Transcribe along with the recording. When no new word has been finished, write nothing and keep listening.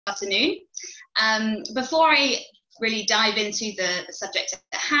afternoon. Before I really dive into the subject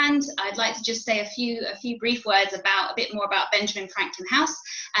at hand, I'd like to just say a few brief words about a bit more about Benjamin Franklin House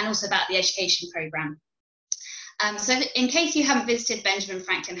and also about the education programme. So in case you haven't visited Benjamin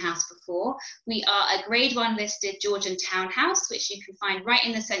Franklin House before, we are a Grade 1 listed Georgian townhouse, which you can find right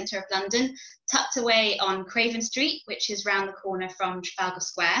in the centre of London, tucked away on Craven Street, which is round the corner from Trafalgar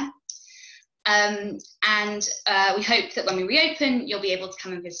Square. We hope that when we reopen, you'll be able to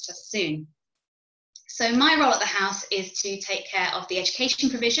come and visit us soon. So my role at the house is to take care of the education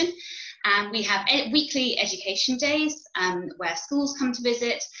provision, and we have weekly education days where schools come to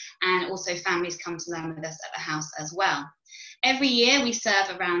visit and also families come to learn with us at the house as well. Every year we serve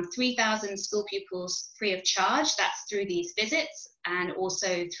around 3,000 school pupils free of charge. That's through these visits and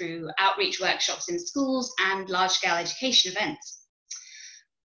also through outreach workshops in schools and large-scale education events.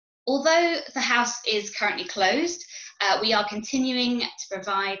 Although the house is currently closed, we are continuing to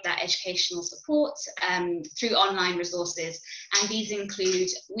provide that educational support through online resources, and these include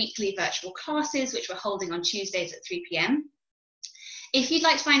weekly virtual classes, which we're holding on Tuesdays at 3 p.m. If you'd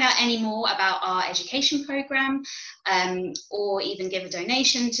like to find out any more about our education programme or even give a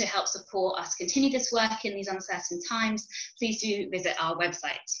donation to help support us continue this work in these uncertain times, please do visit our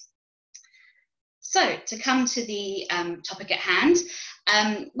website. So to come to the topic at hand,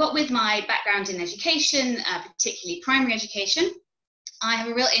 what with my background in education, particularly primary education, I have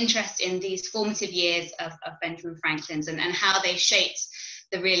a real interest in these formative years of Benjamin Franklin's and how they shaped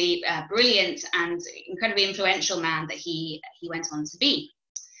the really brilliant and incredibly influential man that he went on to be.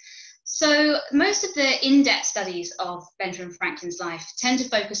 So most of the in-depth studies of Benjamin Franklin's life tend to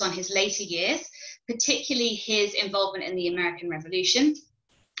focus on his later years, particularly his involvement in the American Revolution,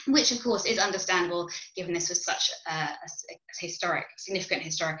 which of course is understandable given this was such a significant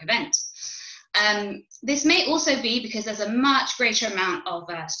historic event. This may also be because there's a much greater amount of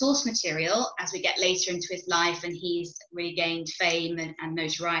source material as we get later into his life and he's regained fame and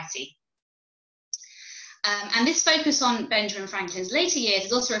notoriety. And this focus on Benjamin Franklin's later years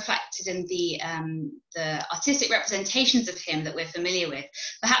is also reflected in the artistic representations of him that we're familiar with.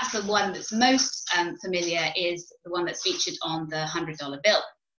 Perhaps the one that's most familiar is the one that's featured on the $100 bill.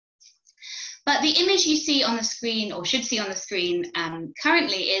 But the image you see on the screen, or should see on the screen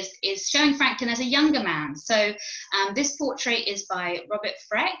currently, is showing Franklin as a younger man. So this portrait is by Robert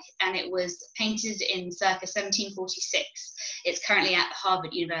Freck, and it was painted in circa 1746. It's currently at the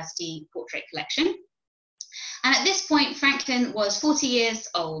Harvard University Portrait Collection. And at this point, Franklin was 40 years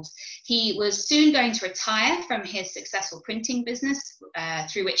old. He was soon going to retire from his successful printing business,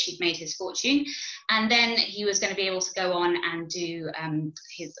 through which he'd made his fortune. And then he was going to be able to go on and do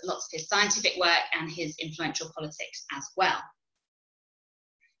lots of his scientific work and his influential politics as well.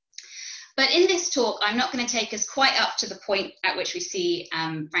 But in this talk, I'm not going to take us quite up to the point at which we see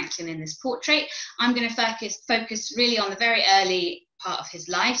Franklin in this portrait. I'm going to focus really on the very early part of his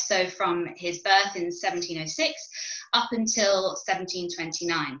life, so from his birth in 1706 up until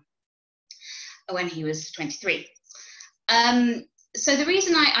 1729, when he was 23. So the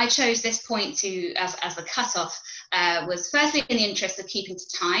reason I chose this point as the cutoff was firstly in the interest of keeping to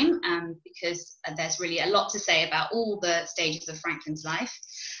time, because there's really a lot to say about all the stages of Franklin's life,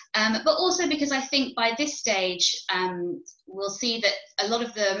 but also because I think by this stage we'll see that a lot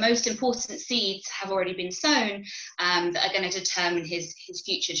of the most important seeds have already been sown that are going to determine his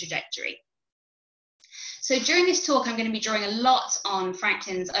future trajectory. So during this talk, I'm going to be drawing a lot on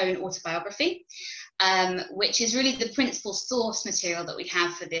Franklin's own autobiography, which is really the principal source material that we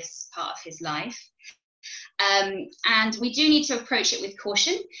have for this part of his life. And we do need to approach it with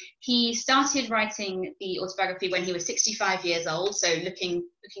caution. He started writing the autobiography when he was 65 years old, so looking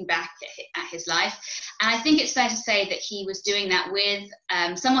back at his life. And I think it's fair to say that he was doing that with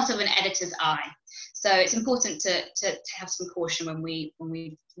somewhat of an editor's eye. So it's important to have some caution when we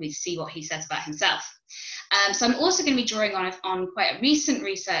see what he says about himself. So I'm also going to be drawing on quite a recent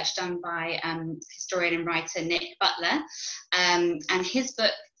research done by historian and writer Nick Butler, and his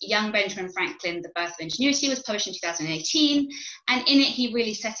book Young Benjamin Franklin, The Birth of Ingenuity, was published in 2018, and in it he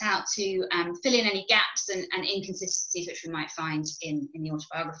really set out to fill in any gaps and inconsistencies which we might find in the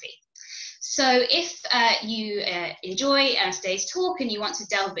autobiography. So if you enjoy today's talk and you want to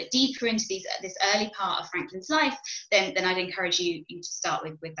delve a bit deeper into this early part of Franklin's life, then I'd encourage you to start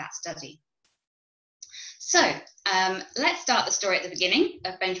with that study. So let's start the story at the beginning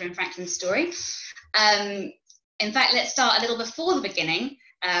of Benjamin Franklin's story. In fact, let's start a little before the beginning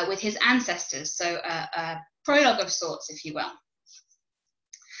with his ancestors, so a prologue of sorts, if you will.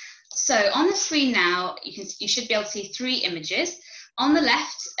 So on the screen now, you should be able to see three images. On the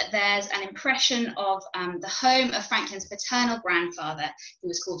left, there's an impression of the home of Franklin's paternal grandfather, who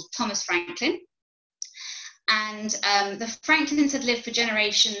was called Thomas Franklin. And the Franklins had lived for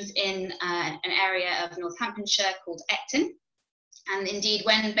generations in an area of Northamptonshire called Epton. And indeed,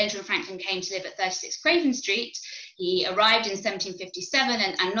 when Benjamin Franklin came to live at 36 Craven Street, he arrived in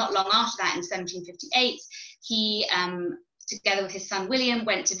 1757, and not long after that, in 1758, he, together with his son William,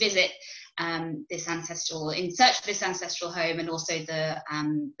 went to visit in search of this ancestral home, and also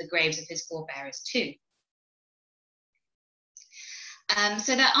the graves of his forebearers too.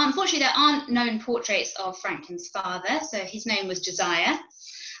 So unfortunately, there aren't known portraits of Franklin's father. So his name was Josiah.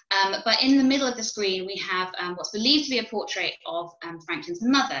 But in the middle of the screen, we have what's believed to be a portrait of Franklin's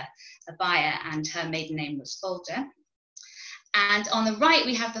mother, Abiah, and her maiden name was Folger. And on the right,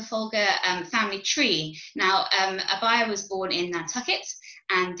 we have the Folger family tree. Now, Abiah was born in Nantucket,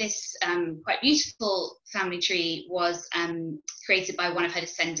 and this quite beautiful family tree was created by one of her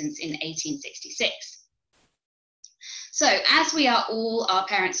descendants in 1866. So, as we are all our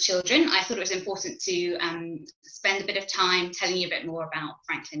parents' children, I thought it was important to spend a bit of time telling you a bit more about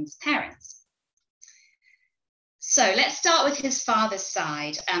Franklin's parents. So let's start with his father's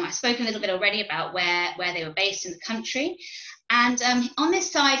side. I've spoken a little bit already about where they were based in the country. And on this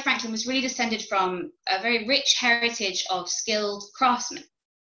side, Franklin was really descended from a very rich heritage of skilled craftsmen.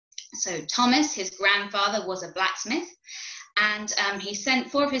 So Thomas, his grandfather, was a blacksmith. And he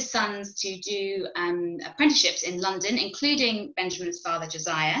sent 4 of his sons to do apprenticeships in London, including Benjamin's father,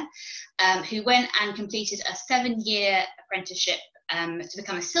 Josiah, who went and completed a 7-year apprenticeship to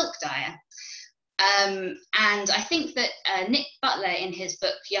become a silk dyer. And I think that Nick Butler, in his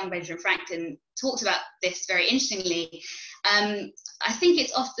book, Young Benjamin Franklin, talks about this very interestingly. I think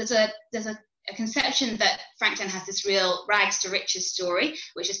it's there's a conception that Franklin has this real rags to riches story,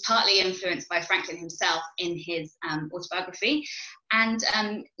 which is partly influenced by Franklin himself in his autobiography. And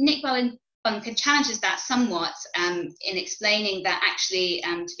Nick Bunker challenges that somewhat in explaining that actually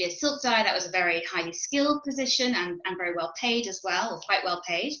to be a silk dyer, that was a very highly skilled position and very well paid as well, or quite well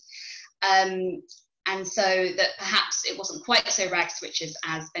paid. And so that perhaps it wasn't quite so rags to riches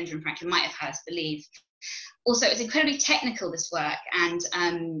as Benjamin Franklin might have had us believe. Also, it was incredibly technical, this work,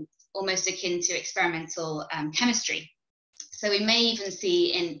 and almost akin to experimental chemistry. So we may even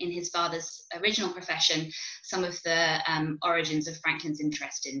see in his father's original profession some of the origins of Franklin's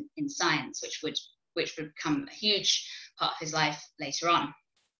interest in science, which would become a huge part of his life later on.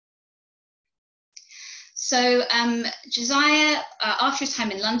 So Josiah, after his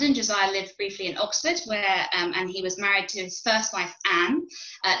time in London, Josiah lived briefly in Oxford, where and he was married to his first wife, Anne.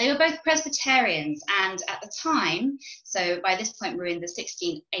 They were both Presbyterians, and at the time, so by this point we're in the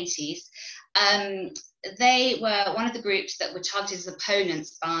 1680s, they were one of the groups that were targeted as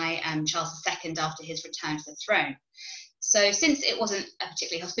opponents by Charles II after his return to the throne. So since it wasn't a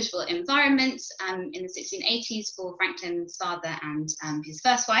particularly hospitable environment in the 1680s for Franklin's father and his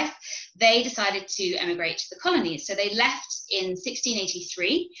first wife, they decided to emigrate to the colonies. So they left in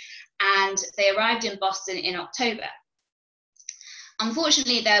 1683 and they arrived in Boston in October.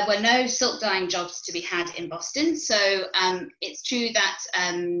 Unfortunately, there were no silk dyeing jobs to be had in Boston. So it's true that,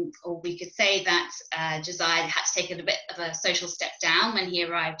 or we could say that Josiah had to take a bit of a social step down when he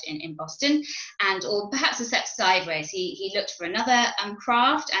arrived in Boston, or perhaps a step sideways. He looked for another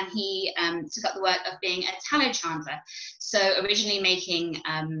craft, and he took up the work of being a tallow chandler. So originally making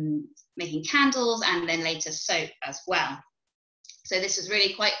candles, and then later soap as well. So this was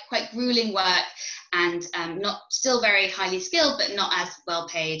really quite grueling work, and still very highly skilled, but not as well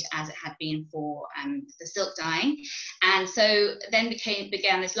paid as it had been for the silk dyeing. And so then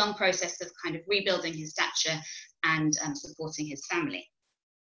began this long process of kind of rebuilding his stature and supporting his family.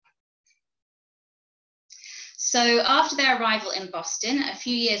 So after their arrival in Boston, a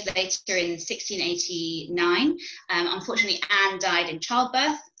few years later in 1689, unfortunately Anne died in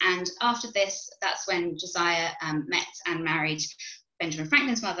childbirth, and after this, that's when Josiah met and married Benjamin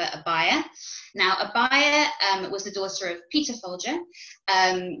Franklin's mother, Abiah. Now, Abiah was the daughter of Peter Folger,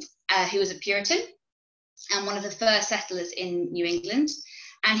 who was a Puritan and one of the first settlers in New England.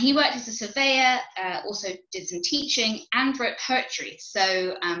 And he worked as a surveyor, also did some teaching, and wrote poetry.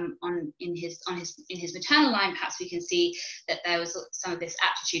 So in his maternal line, perhaps we can see that there was some of this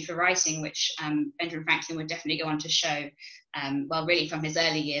aptitude for writing, which Benjamin Franklin would definitely go on to show, well, really from his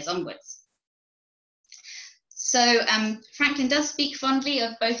early years onwards. So Franklin does speak fondly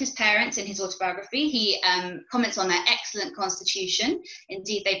of both his parents in his autobiography. He comments on their excellent constitution.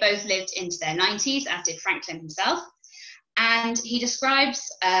 Indeed, they both lived into their 90s, as did Franklin himself. And he describes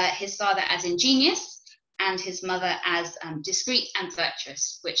his father as ingenious and his mother as discreet and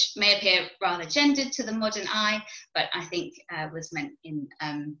virtuous, which may appear rather gendered to the modern eye, but I think was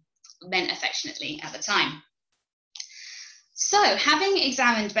meant affectionately at the time. So, having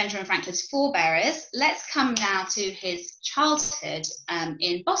examined Benjamin Franklin's forebearers, let's come now to his childhood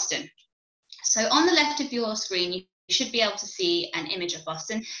in Boston. So on the left of your screen, you should be able to see an image of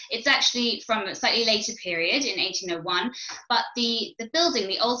Boston. It's actually from a slightly later period in 1801, but the building,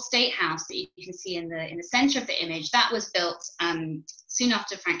 the old State House that you can see in the center of the image, that was built soon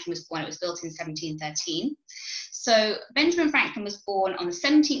after Franklin was born. It was built in 1713. So Benjamin Franklin was born on the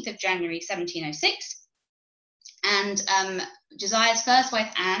 17th of January, 1706. And Josiah's first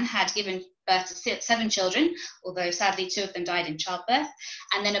wife, Anne, had given birth to 7 children, although sadly 2 of them died in childbirth.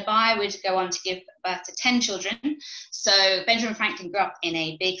 And then Abiah would go on to give birth to 10 children. So Benjamin Franklin grew up in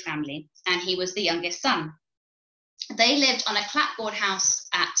a big family, and he was the youngest son. They lived on a clapboard house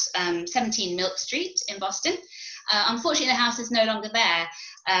at 17 Milk Street in Boston. Unfortunately, the house is no longer there.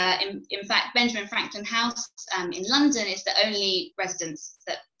 In fact, Benjamin Franklin House in London is the only residence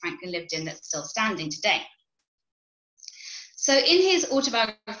that Franklin lived in that's still standing today. So in his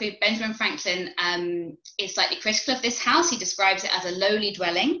autobiography, Benjamin Franklin is slightly critical of this house. He describes it as a lowly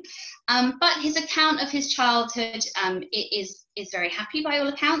dwelling, but his account of his childhood is very happy by all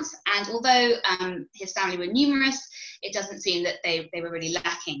accounts. And although his family were numerous, it doesn't seem that they were really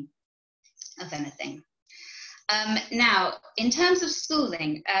lacking of anything. Now, in terms of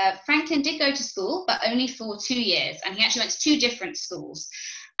schooling, Franklin did go to school, but only for 2 years, and he actually went to 2 different schools.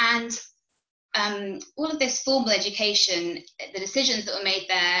 And all of this formal education, the decisions that were made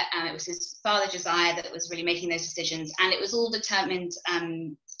there, it was his father Josiah that was really making those decisions, and it was all determined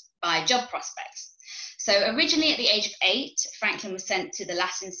by job prospects. So originally at the age of 8, Franklin was sent to the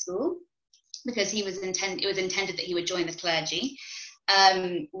Latin school because it was intended that he would join the clergy,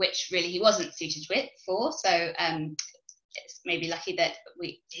 which really he wasn't suited for. So it's maybe lucky that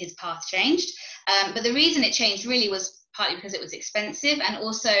his path changed. But the reason it changed really was partly because it was expensive, and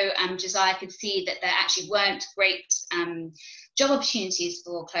also Josiah could see that there actually weren't great job opportunities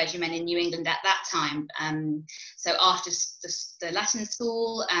for clergymen in New England at that time. So after the Latin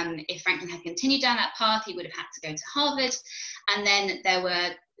school, if Franklin had continued down that path, he would have had to go to Harvard, and then there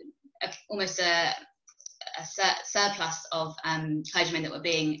were almost a surplus of clergymen that were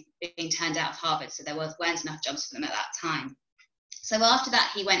being turned out of Harvard, so there weren't enough jobs for them at that time. So after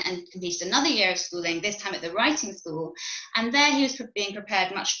that, he went and completed another year of schooling, this time at the writing school, and there he was being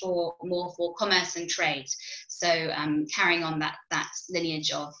prepared much more for commerce and trade. So carrying on that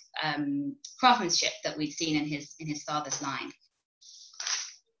lineage of craftsmanship that we'd seen in his father's line.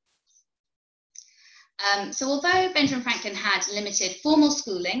 So although Benjamin Franklin had limited formal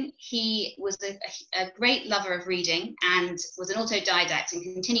schooling, he was a great lover of reading and was an autodidact and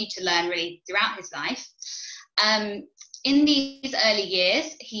continued to learn really throughout his life. In these early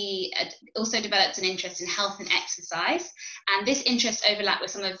years, he also developed an interest in health and exercise, and this interest overlapped with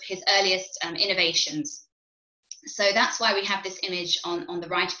some of his earliest innovations. So that's why we have this image on the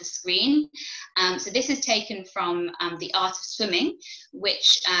right of the screen. So this is taken from The Art of Swimming,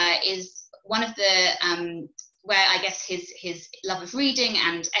 which is one of the where I guess his love of reading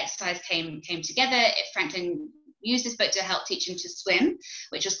and exercise came together. Franklin used this book to help teach him to swim,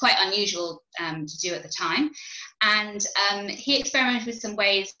 which was quite unusual to do at the time. And he experimented with some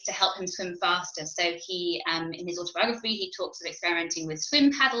ways to help him swim faster. So he, in his autobiography, he talks of experimenting with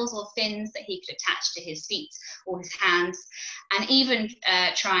swim paddles or fins that he could attach to his feet or his hands, and even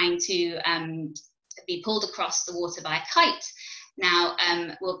trying to be pulled across the water by a kite. Now,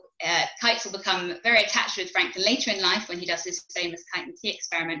 kites will become very attached with Franklin later in life when he does his famous kite and tea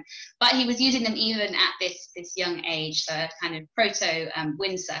experiment, but he was using them even at this young age, so kind of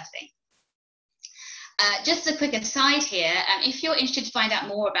proto-windsurfing. Just a quick aside here, if you're interested to find out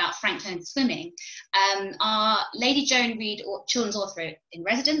more about Franklin swimming, our Lady Joan Reed, children's author in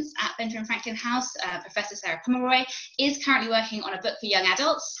residence at Benjamin Franklin House, Professor Sarah Pomeroy, is currently working on a book for young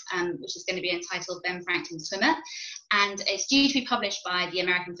adults, which is going to be entitled Ben Franklin Swimmer, and it's due to be published by the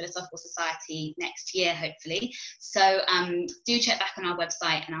American Philosophical Society next year, hopefully. So do check back on our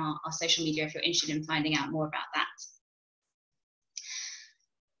website and our social media if you're interested in finding out more about that.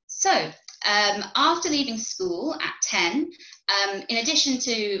 So, after leaving school at 10, in addition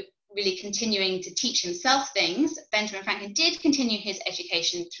to really continuing to teach himself things, Benjamin Franklin did continue his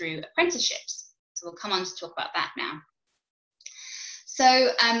education through apprenticeships. So we'll come on to talk about that now. So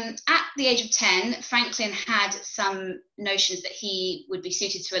at the age of 10, Franklin had some notions that he would be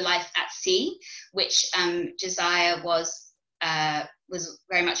suited to a life at sea, which Josiah was was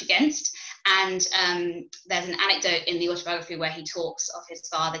very much against. And there's an anecdote in the autobiography where he talks of his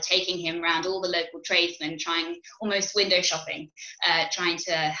father taking him around all the local tradesmen, trying almost window shopping, trying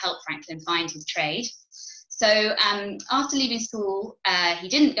to help Franklin find his trade. So after leaving school, he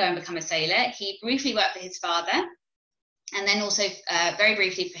didn't go and become a sailor. He briefly worked for his father, and then also very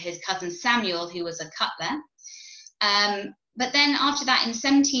briefly for his cousin Samuel, who was a cutler. But then after that, in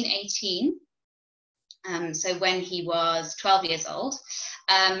 1718, so when he was 12 years old,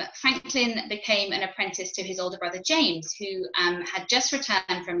 Franklin became an apprentice to his older brother James, who had just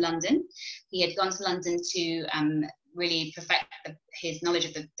returned from London. He had gone to London to really perfect his knowledge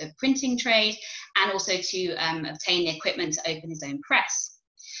of the printing trade, and also to obtain the equipment to open his own press.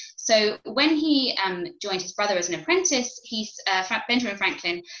 So when he joined his brother as an apprentice, Benjamin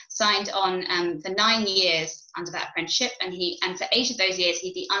Franklin signed on for 9 years under that apprenticeship, and for 8 of those years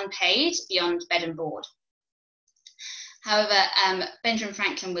he'd be unpaid beyond bed and board. However, Benjamin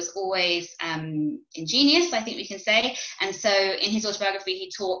Franklin was always ingenious, I think we can say, and so in his autobiography he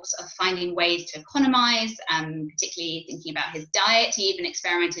talks of finding ways to economize, particularly thinking about his diet. He even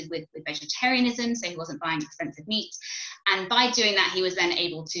experimented with vegetarianism, so he wasn't buying expensive meat, and by doing that he was then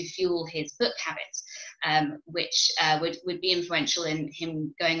able to fuel his book habits, which would be influential in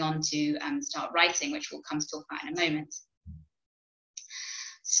him going on to start writing, which we'll come to talk about in a moment.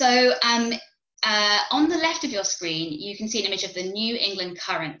 So on the left of your screen, you can see an image of the New England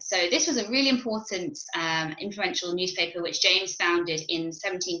Courant. So this was a really important, influential newspaper which James founded in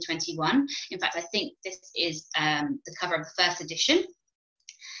 1721. In fact, I think this is the cover of the first edition.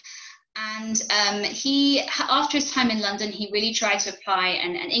 And after his time in London, he really tried to apply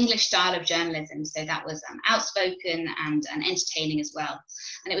an English style of journalism. So that was outspoken and entertaining as well.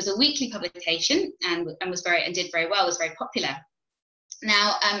 And it was a weekly publication and did very well, was very popular.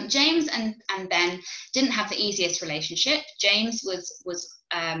 Now, James and Ben didn't have the easiest relationship. James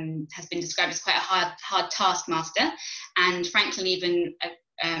has been described as quite a hard taskmaster, and Franklin even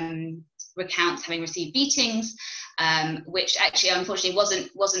recounts having received beatings, which actually, unfortunately,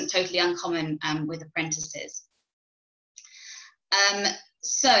 wasn't totally uncommon with apprentices.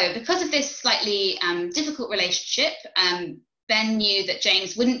 So, because of this slightly difficult relationship, Ben knew that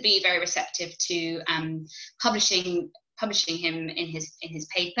James wouldn't be very receptive to publishing him in his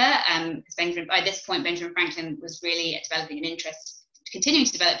paper, because by this point Benjamin Franklin was really continuing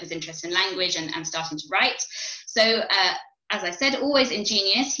to develop his interest in language and starting to write. So as I said, always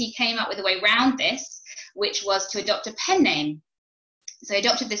ingenious, he came up with a way around this, which was to adopt a pen name. So he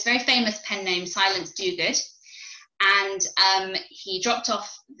adopted this very famous pen name, Silence Dogood, and he dropped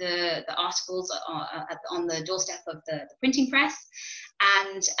off the articles on the doorstep of the printing press.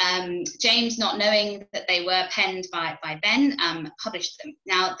 And James, not knowing that they were penned by Ben, published them.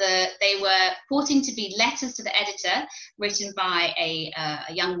 Now, they were purporting to be letters to the editor written by a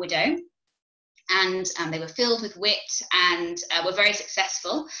young widow, and they were filled with wit and were very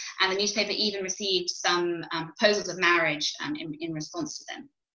successful. And the newspaper even received some proposals of marriage in response to them.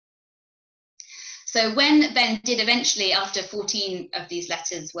 So when Ben did eventually, after 14 of these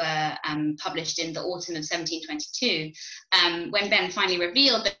letters were published in the autumn of 1722, when Ben finally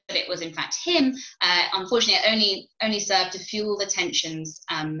revealed that it was in fact him, unfortunately it only served to fuel the tensions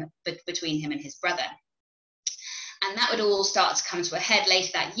between him and his brother. And that would all start to come to a head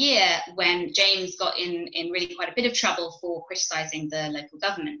later that year when James got in really quite a bit of trouble for criticising the local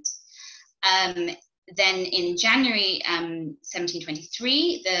government. Then in January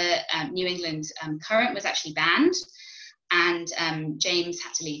 1723, the New England Courant was actually banned, and James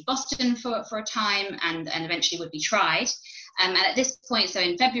had to leave Boston for a time and eventually would be tried. And at this point, so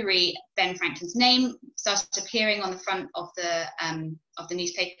in February, Ben Franklin's name started appearing on the front of the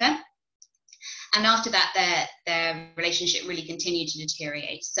newspaper. And after that, their relationship really continued to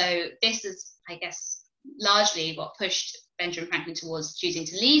deteriorate. So this is, I guess, largely what pushed Benjamin Franklin towards choosing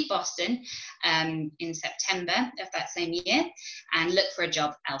to leave Boston in September of that same year and look for a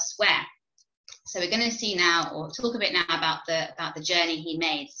job elsewhere. So we're going to see now, or talk a bit now about the journey he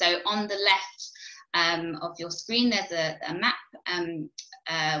made. So on the left of your screen, there's a map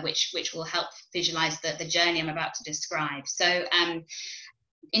which will help visualize the journey I'm about to describe. So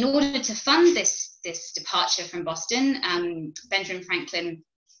in order to fund this departure from Boston, Benjamin Franklin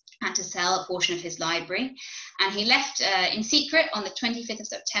had to sell a portion of his library, and he left in secret on the 25th of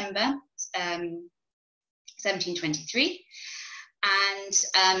September 1723. And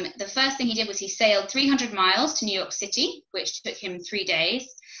the first thing he did was he sailed 300 miles to New York City, which took him 3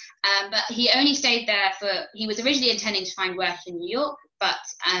 days. But he only stayed there he was originally intending to find work in New York, but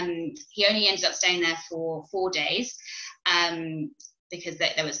he only ended up staying there for 4 days because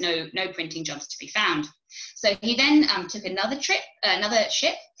there was no printing jobs to be found. So he then took another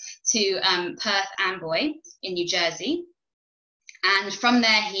ship to Perth Amboy in New Jersey. And from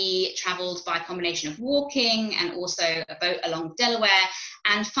there, he travelled by a combination of walking and also a boat along Delaware,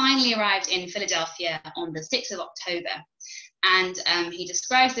 and finally arrived in Philadelphia on the 6th of October. And he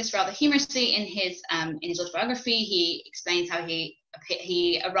describes this rather humorously in his autobiography. He explains how he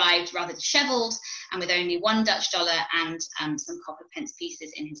arrived rather dishevelled and with only $1 Dutch and some copper pence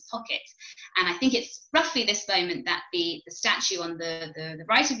pieces in his pocket. And I think it's roughly this moment that the statue on the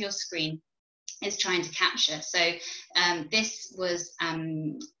right of your screen is trying to capture. So this was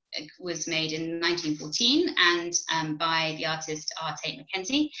made in 1914 and by the artist R. Tate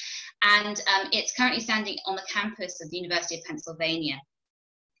McKenzie, and it's currently standing on the campus of the University of Pennsylvania,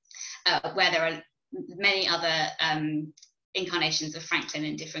 where there are many other incarnations of Franklin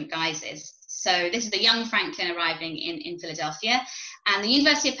in different guises. So this is the young Franklin arriving in Philadelphia, and the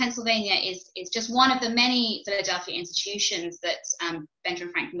University of Pennsylvania is just one of the many Philadelphia institutions that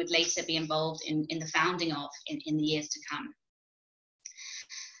Benjamin Franklin would later be involved in the founding of in the years to come.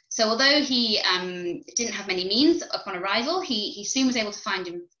 So although he didn't have many means upon arrival, he soon was able to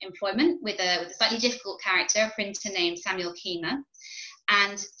find employment with a slightly difficult character, a printer named Samuel Keymer.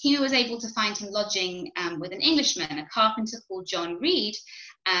 And Keymer was able to find him lodging with an Englishman, a carpenter called John Reed,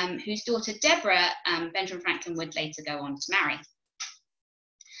 whose daughter Deborah Benjamin Franklin would later go on to marry.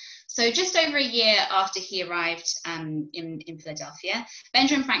 So just over a year after he arrived in Philadelphia,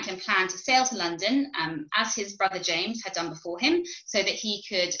 Benjamin Franklin planned to sail to London, as his brother James had done before him, so that he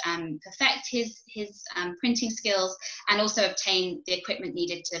could perfect his printing skills and also obtain the equipment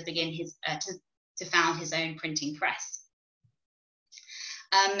needed to begin to found his own printing press.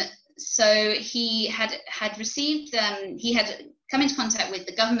 So he had received, he had come into contact with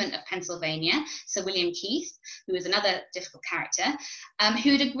the government of Pennsylvania, Sir William Keith, who was another difficult character,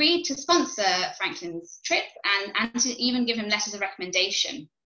 who had agreed to sponsor Franklin's trip and to even give him letters of recommendation.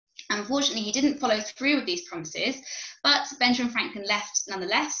 Unfortunately, he didn't follow through with these promises, but Benjamin Franklin left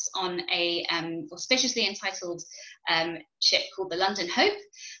nonetheless on a auspiciously entitled ship called the London Hope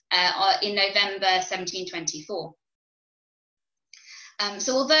in November 1724.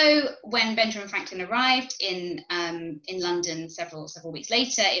 So although when Benjamin Franklin arrived in London several weeks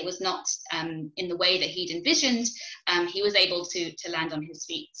later, it was not in the way that he'd envisioned, he was able to land on his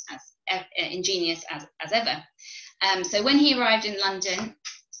feet as ingenious as ever. So when he arrived in London,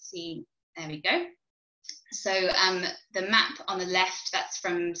 see, there we go. So the map on the left, that's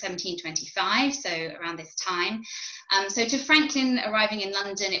from 1725, so around this time. So to Franklin arriving in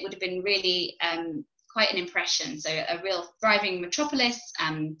London, it would have been really quite an impression. So a real thriving metropolis,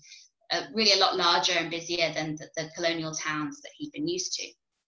 really a lot larger and busier than the colonial towns that he'd been used to.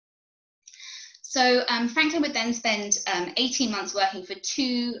 So Franklin would then spend 18 months working for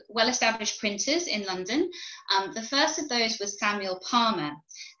two well-established printers in London. The first of those was Samuel Palmer.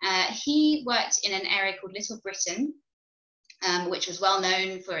 He worked in an area called Little Britain, which was well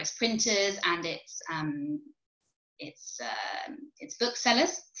known for its printers and its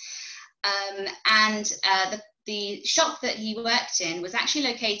booksellers. The shop that he worked in was actually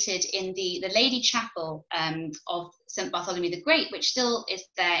located in the Lady Chapel of St. Bartholomew the Great, which still is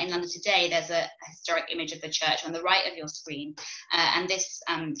there in London today. There's a historic image of the church on the right of your screen, and this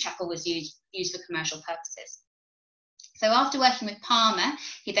chapel was used for commercial purposes. So after working with Palmer,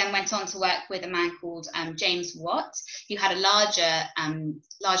 he then went on to work with a man called James Watt, who had a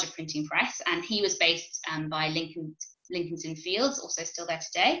larger printing press, and he was based by Lincoln's Inn Fields, also still there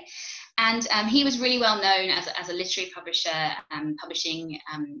today. And he was really well known as a literary publisher, publishing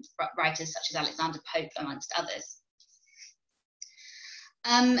writers such as Alexander Pope, amongst others.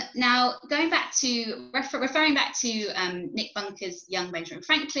 Now, referring back to Nick Bunker's Young Benjamin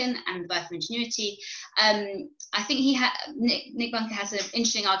Franklin and the Birth of Ingenuity, I think Nick Bunker has an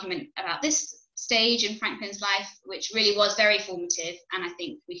interesting argument about this stage in Franklin's life, which really was very formative, and I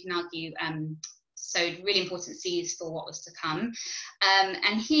think we can argue sowed really important seeds for what was to come.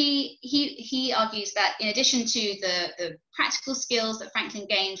 And he argues that in addition to the practical skills that Franklin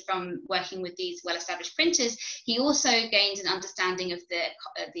gained from working with these well-established printers, he also gained an understanding of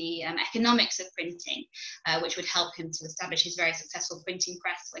the economics of printing, which would help him to establish his very successful printing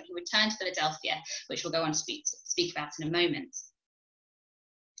press when he returned to Philadelphia, which we'll go on to speak about in a moment.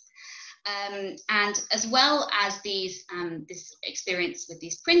 And as well as this experience with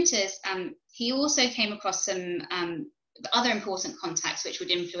these printers, he also came across some other important contacts which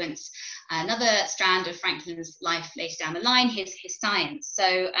would influence another strand of Franklin's life later down the line, his science.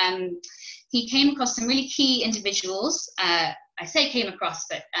 So he came across some really key individuals. I say came across,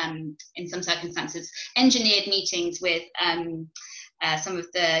 but in some circumstances, engineered meetings with some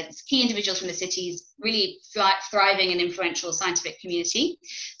of the key individuals from the city's really thriving and influential scientific community.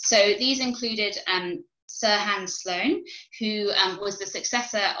 So these included Sir Hans Sloane, who was the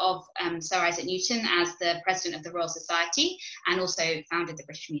successor of Sir Isaac Newton as the president of the Royal Society, and also founded the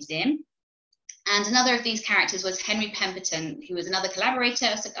British Museum. And another of these characters was Henry Pemberton, who was another collaborator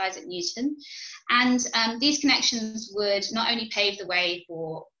of Sir Isaac Newton. And these connections would not only pave the way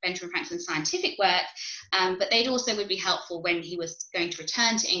for Benjamin Franklin's scientific work, but they'd also would be helpful when he was going to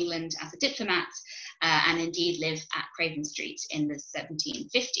return to England as a diplomat and indeed live at Craven Street in the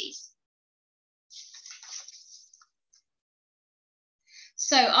 1750s.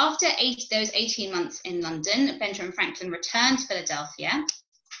 So after those 18 months in London, Benjamin Franklin returned to Philadelphia.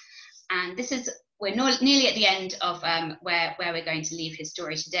 And this is, we're nearly at the end of where we're going to leave his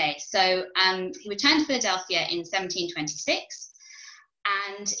story today. So he returned to Philadelphia in 1726.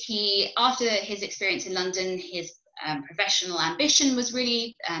 And after his experience in London, his professional ambition was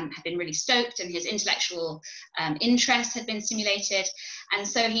really, had been really stoked, and his intellectual interest had been stimulated. And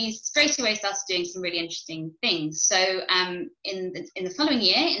so he straight away started doing some really interesting things. So in the following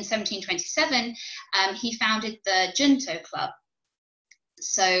year, in 1727, he founded the Junto Club.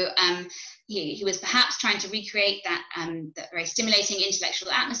 So he was perhaps trying to recreate that very stimulating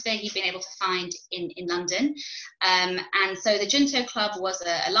intellectual atmosphere he'd been able to find in London. And so the Junto Club was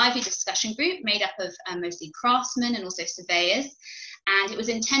a lively discussion group made up of mostly craftsmen and also surveyors. And it was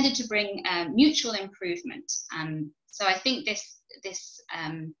intended to bring mutual improvement. So I think this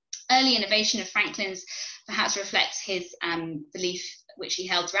early innovation of Franklin's perhaps reflects his belief, which he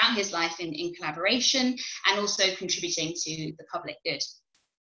held throughout his life, in collaboration and also contributing to the public good.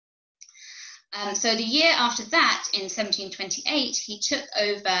 So the year after that, in 1728, he took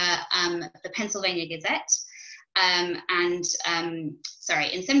over the Pennsylvania Gazette. In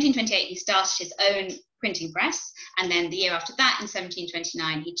 1728, he started his own printing press, and then the year after that, in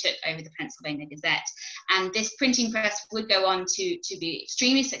 1729, he took over the Pennsylvania Gazette. And this printing press would go on to be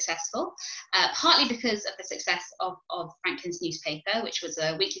extremely successful, partly because of the success of Franklin's newspaper, which was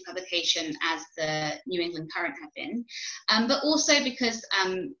a weekly publication as the New England Current had been, but also because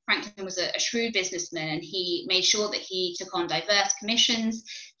Franklin was a shrewd businessman, and he made sure that he took on diverse commissions.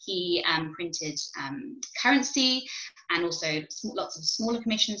 He printed currency, and also lots of smaller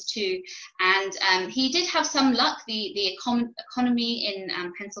commissions too. And he did have some luck. The economy in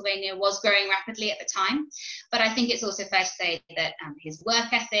Pennsylvania was growing rapidly at the time, but I think it's also fair to say that his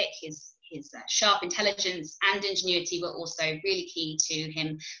work ethic, his sharp intelligence and ingenuity were also really key to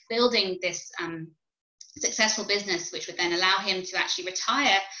him building this successful business, which would then allow him to actually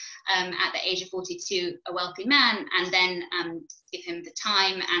retire at the age of 42, a wealthy man, and then give him the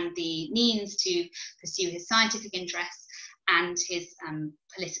time and the means to pursue his scientific interests and his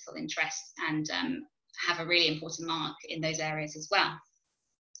political interests, and have a really important mark in those areas as well.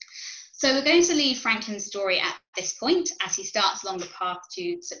 So we're going to leave Franklin's story at this point as he starts along the path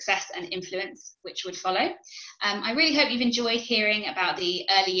to success and influence, which would follow. I really hope you've enjoyed hearing about the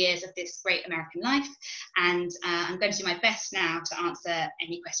early years of this great American life, and I'm going to do my best now to answer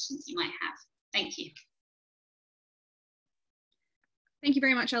any questions you might have. Thank you. Thank you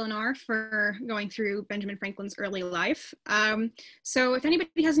very much, Eleanor, for going through Benjamin Franklin's early life. So if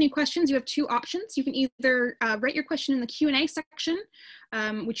anybody has any questions, you have two options. You can either write your question in the Q&A section,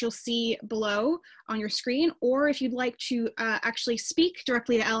 which you'll see below on your screen, or if you'd like to actually speak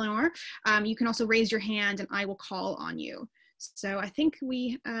directly to Eleanor, you can also raise your hand and I will call on you. So I think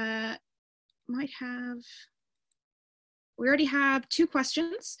we we already have two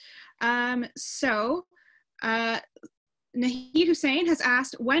questions. Nahid Hussein has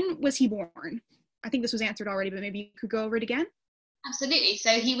asked, when was he born? I think this was answered already, but maybe you could go over it again. Absolutely. So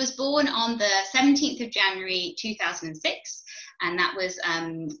he was born on the 17th of January 2006, and that was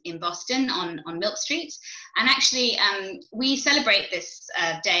in Boston on Milk Street. And actually, we celebrate this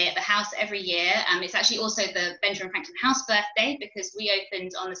day at the house every year. It's actually also the Benjamin Franklin House birthday, because we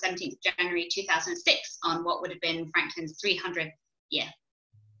opened on the 17th of January 2006 on what would have been Franklin's 300th year.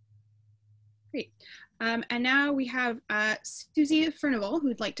 Great. And now we have Susie Furnival,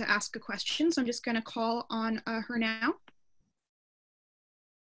 who'd like to ask a question. So I'm just going to call on her now.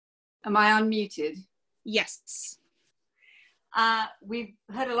 Am I unmuted? Yes. We've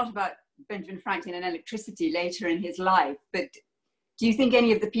heard a lot about Benjamin Franklin and electricity later in his life, but do you think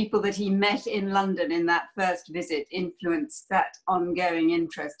any of the people that he met in London in that first visit influenced that ongoing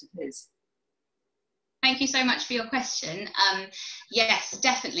interest of his? Thank you so much for your question. Yes,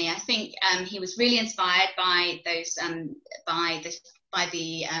 definitely. I think he was really inspired by those, by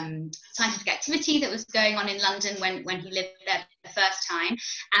the scientific activity that was going on in London when he lived there the first time,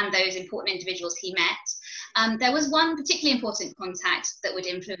 and those important individuals he met. there was one particularly important contact that would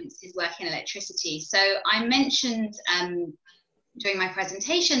influence his work in electricity. So I mentioned during my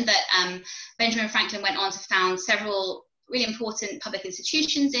presentation that Benjamin Franklin went on to found several really important public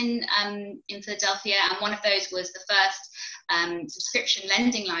institutions in Philadelphia, and one of those was the first subscription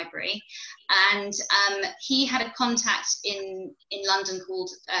lending library. And he had a contact in London called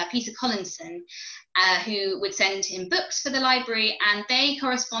Peter Collinson, who would send him books for the library, and they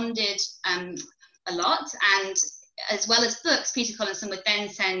corresponded a lot. And as well as books, Peter Collinson would then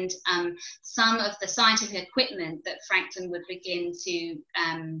send some of the scientific equipment that Franklin would begin to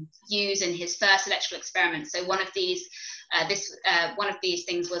use in his first electrical experiments. So one of these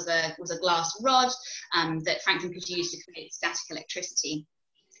things was a glass rod that Franklin could use to create static electricity.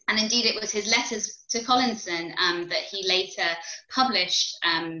 And indeed, it was his letters to Collinson that he later published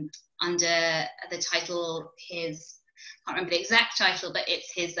under the title, I can't remember the exact title, but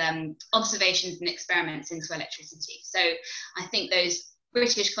it's his Observations and Experiments into Electricity. So I think those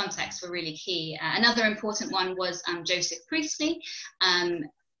British contacts were really key. Another important one was Joseph Priestley,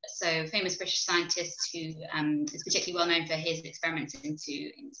 so famous British scientist who is particularly well known for his experiments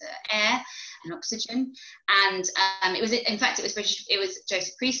into air and oxygen. And it was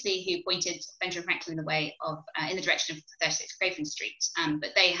Joseph Priestley who pointed Benjamin Franklin in the way of in the direction of 36 Craven Street.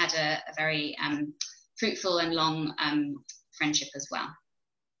 But they had a very fruitful and long friendship as well.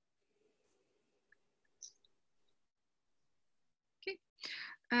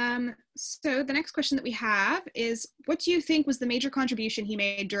 So the next question that we have is, what do you think was the major contribution he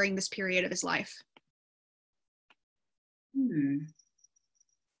made during this period of his life?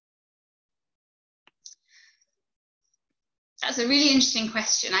 That's a really interesting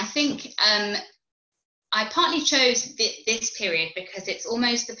question. I think I partly chose this period because it's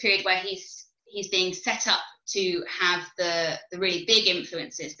almost the period where he's being set up to have the really big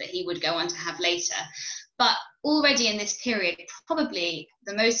influences that he would go on to have later. But already in this period, probably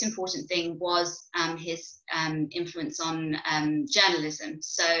the most important thing was his influence on journalism.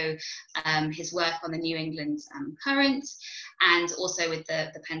 So his work on the New England Current, and also with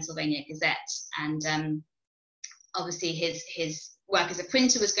the Pennsylvania Gazette. And obviously his work as a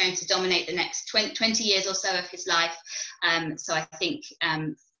printer was going to dominate the next 20 years or so of his life. So I think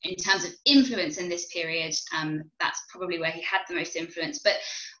in terms of influence in this period, that's probably where he had the most influence. But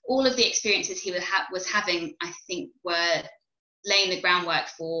all of the experiences he was having, I think, were laying the groundwork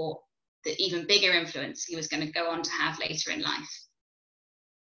for the even bigger influence he was going to go on to have later in life.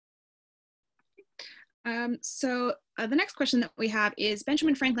 So the next question that we have is,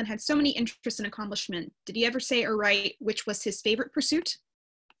 Benjamin Franklin had so many interests and accomplishment. Did he ever say or write which was his favorite pursuit?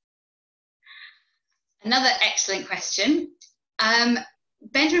 Another excellent question.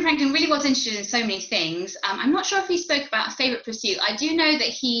 Benjamin Franklin really was interested in so many things. I'm not sure if he spoke about a favorite pursuit. I do know that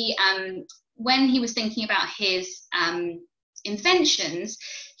he, when he was thinking about his inventions,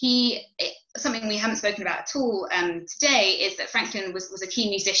 something we haven't spoken about at all today is that Franklin was a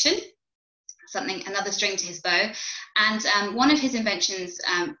keen musician, another string to his bow. And one of his inventions,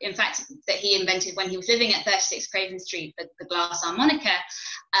 in fact, that he invented when he was living at 36 Craven Street, the glass harmonica,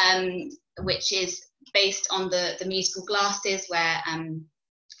 which is based on the musical glasses where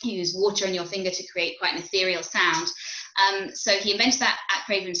you use water on your finger to create quite an ethereal sound. So he invented that at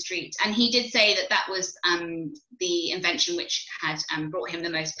Craven Street, and he did say that was the invention which had brought him the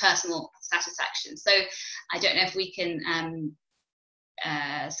most personal satisfaction. So I don't know if we can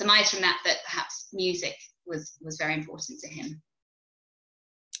surmise from that perhaps music was very important to him.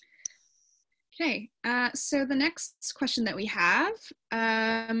 Okay, so the next question that we have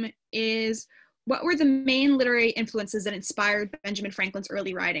is, what were the main literary influences that inspired Benjamin Franklin's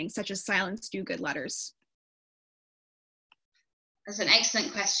early writing, such as Silence Do Good letters? That's an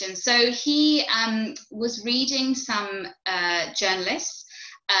excellent question. So he was reading some journalists,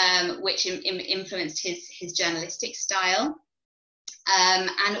 which influenced his journalistic style.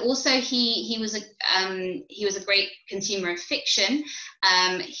 And also he was a great consumer of fiction.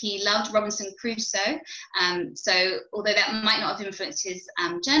 He loved Robinson Crusoe. So although that might not have influenced his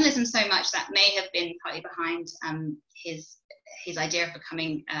journalism so much, that may have been partly behind his idea of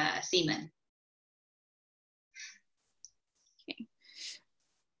becoming a seaman. Okay.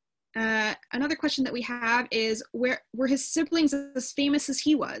 Another question that we have is, were his siblings as famous as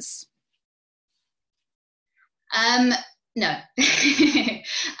he was? No,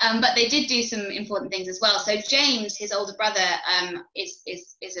 but they did do some important things as well. So James, his older brother,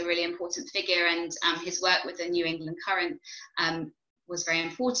 is a really important figure, and his work with the New England Current was very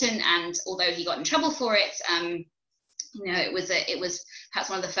important. And although he got in trouble for it, it was perhaps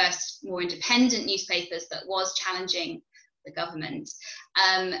one of the first more independent newspapers that was challenging the government.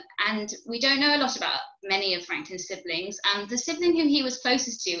 And we don't know a lot about many of Franklin's siblings. The sibling whom he was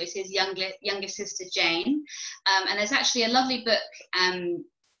closest to was his younger sister, Jane. And there's actually a lovely book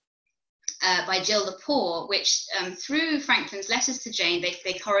by Jill Lepore, which through Franklin's letters to Jane,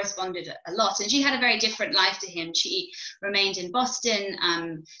 they corresponded a lot. And she had a very different life to him. She remained in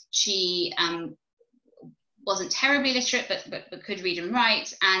Boston. She wasn't terribly literate, but could read and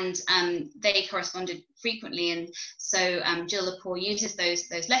write, and they corresponded frequently. And so Jill Lepore uses those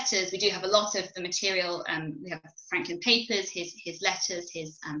letters. We do have a lot of the material. We have Franklin papers, his letters,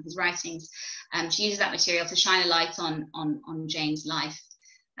 his writings. She uses that material to shine a light on Jane's life.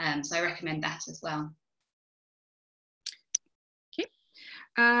 So I recommend that as well.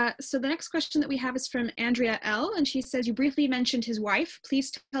 So the next question that we have is from Andrea L. And she says, you briefly mentioned his wife.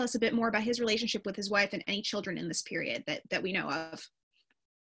 Please tell us a bit more about his relationship with his wife and any children in this period that we know of.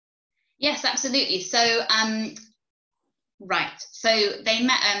 Yes, absolutely. So, right. So they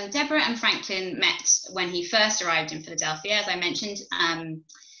met, Deborah and Franklin met when he first arrived in Philadelphia. As I mentioned,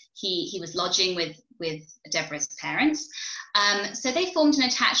 he was lodging with Deborah's parents. So they formed an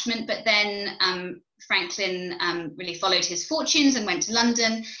attachment, but then Franklin really followed his fortunes and went to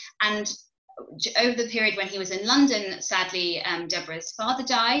London. And over the period when he was in London, sadly, Deborah's father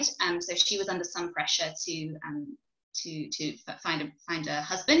died. So she was under some pressure to find a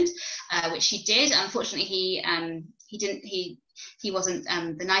husband, which she did. Unfortunately, he wasn't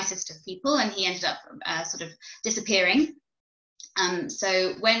the nicest of people, and he ended up sort of disappearing.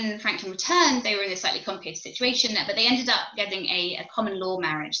 So when Franklin returned, they were in a slightly complicated situation, but they ended up getting a common law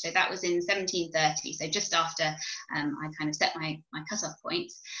marriage. So that was in 1730, so just after I kind of set my cutoff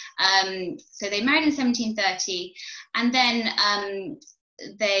point. So they married in 1730, and then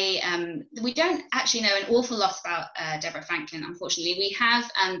we don't actually know an awful lot about Deborah Franklin, unfortunately. We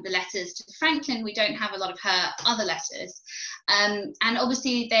have the letters to Franklin. We don't have a lot of her other letters. And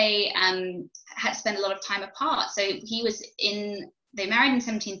obviously they had to spend a lot of time apart. So they married in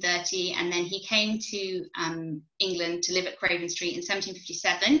 1730, and then he came to England to live at Craven Street in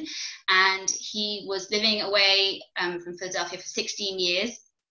 1757. And he was living away from Philadelphia for 16 years.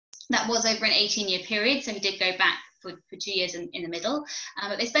 That was over an 18-year period, so he did go back for 2 years in the middle,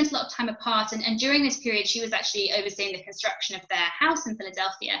 but they spent a lot of time apart, and during this period she was actually overseeing the construction of their house in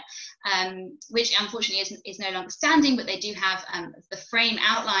Philadelphia, which unfortunately is no longer standing, but they do have the frame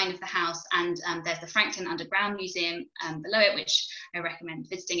outline of the house, and there's the Franklin Underground Museum below it, which I recommend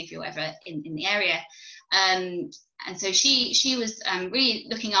visiting if you're ever in the area. And so she was really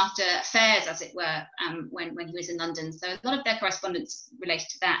looking after affairs, as it were, when he was in London. So a lot of their correspondence related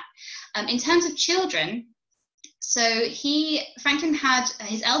to that. In terms of children, so Franklin had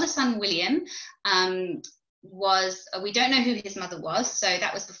his eldest son, William, we don't know who his mother was, so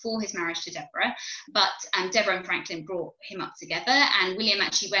that was before his marriage to Deborah, but Deborah and Franklin brought him up together, and William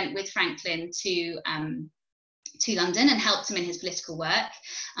actually went with Franklin to London and helped him in his political work.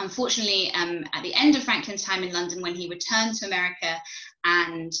 Unfortunately, at the end of Franklin's time in London, when he returned to America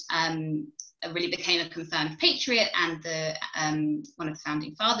and really became a confirmed patriot and one of the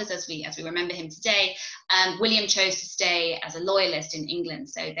founding fathers, as we remember him today, William chose to stay as a loyalist in England.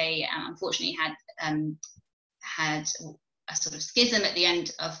 So they unfortunately had a sort of schism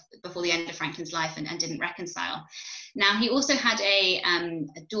before the end of Franklin's life, and didn't reconcile. Now he also had a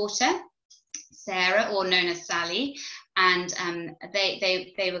daughter, Sarah, or known as Sally, and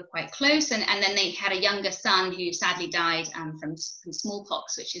they were quite close, and then they had a younger son who sadly died from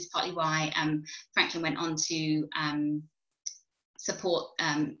smallpox, which is partly why Franklin went on to support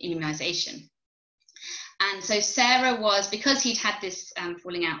immunization. And so Sarah was, because he'd had this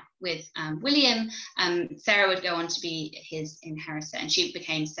falling out with William, Sarah would go on to be his inheritor, and she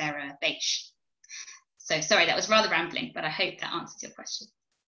became Sarah Bache. So sorry, that was rather rambling, but I hope that answers your question.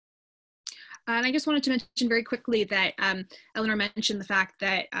 And I just wanted to mention very quickly that Eleanor mentioned the fact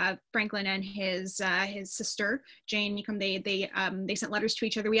that Franklin and his sister Jane Newcomb, they sent letters to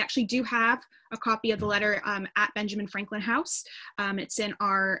each other. We actually do have a copy of the letter at Benjamin Franklin House. It's in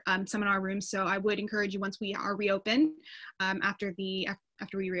our seminar room, so I would encourage you, once we are reopened, after we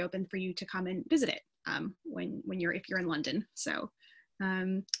reopen, for you to come and visit it if you're in London. So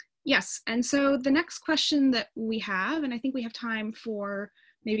yes, and so the next question that we have, and I think we have time for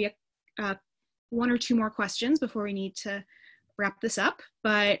maybe one or two more questions before we need to wrap this up.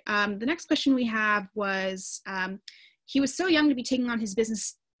 But the next question we have was, he was so young to be taking on his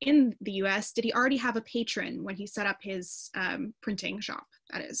business in the US. Did he already have a patron when he set up his printing shop,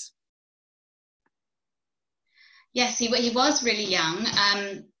 that is? Yes, he was really young.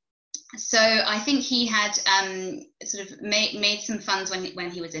 So I think he had sort of made some funds when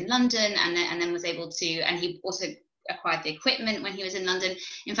he was in London, and then was able to, and he also acquired the equipment when he was in London.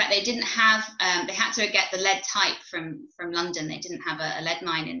 In fact, they didn't have, they had to get the lead type from London. They didn't have a lead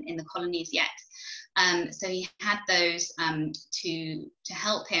mine in the colonies yet. So he had those to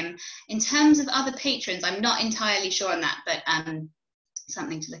help him. In terms of other patrons, I'm not entirely sure on that, but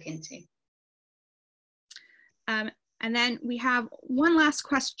something to look into. And then we have one last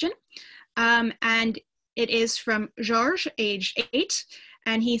question, and it is from George, age 8.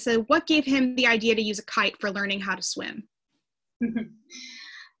 And he said, what gave him the idea to use a kite for learning how to swim?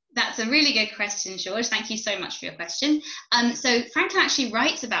 That's a really good question, George. Thank you so much for your question. So Franklin actually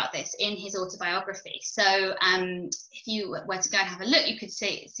writes about this in his autobiography. So if you were to go and have a look, you could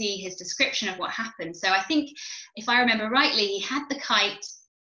see his description of what happened. So I think, if I remember rightly, he had the kite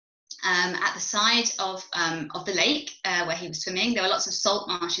at the side of the lake where he was swimming. There were lots of salt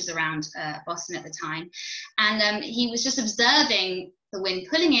marshes around Boston at the time. And he was just observing the wind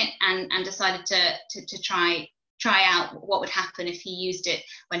pulling it and decided to try out what would happen if he used it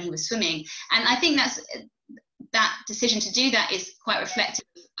when he was swimming. And I think that decision to do that is quite reflective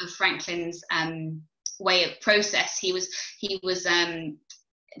of Franklin's way of process. He was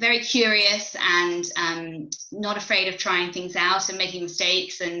very curious and not afraid of trying things out and making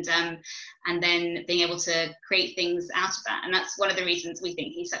mistakes, and then being able to create things out of that. And that's one of the reasons we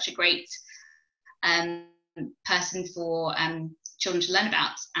think he's such a great person for children to learn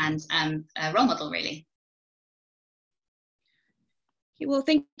about, and a role model, really. Well,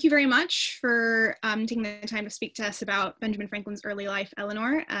 thank you very much for taking the time to speak to us about Benjamin Franklin's early life,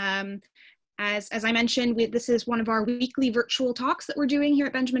 Eleanor. As I mentioned, this is one of our weekly virtual talks that we're doing here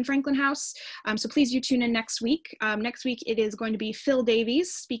at Benjamin Franklin House. So please do tune in next week. Next week, it is going to be Phil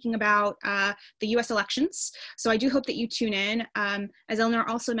Davies speaking about the US elections. So I do hope that you tune in. As Eleanor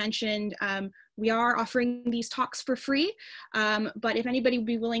also mentioned, we are offering these talks for free, but if anybody would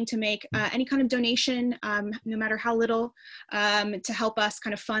be willing to make any kind of donation, no matter how little, to help us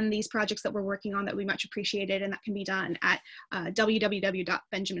kind of fund these projects that we're working on, that would be much appreciated, and that can be done at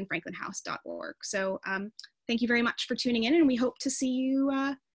www.benjaminfranklinhouse.org. So thank you very much for tuning in, and we hope to see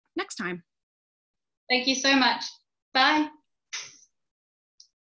you next time. Thank you so much. Bye.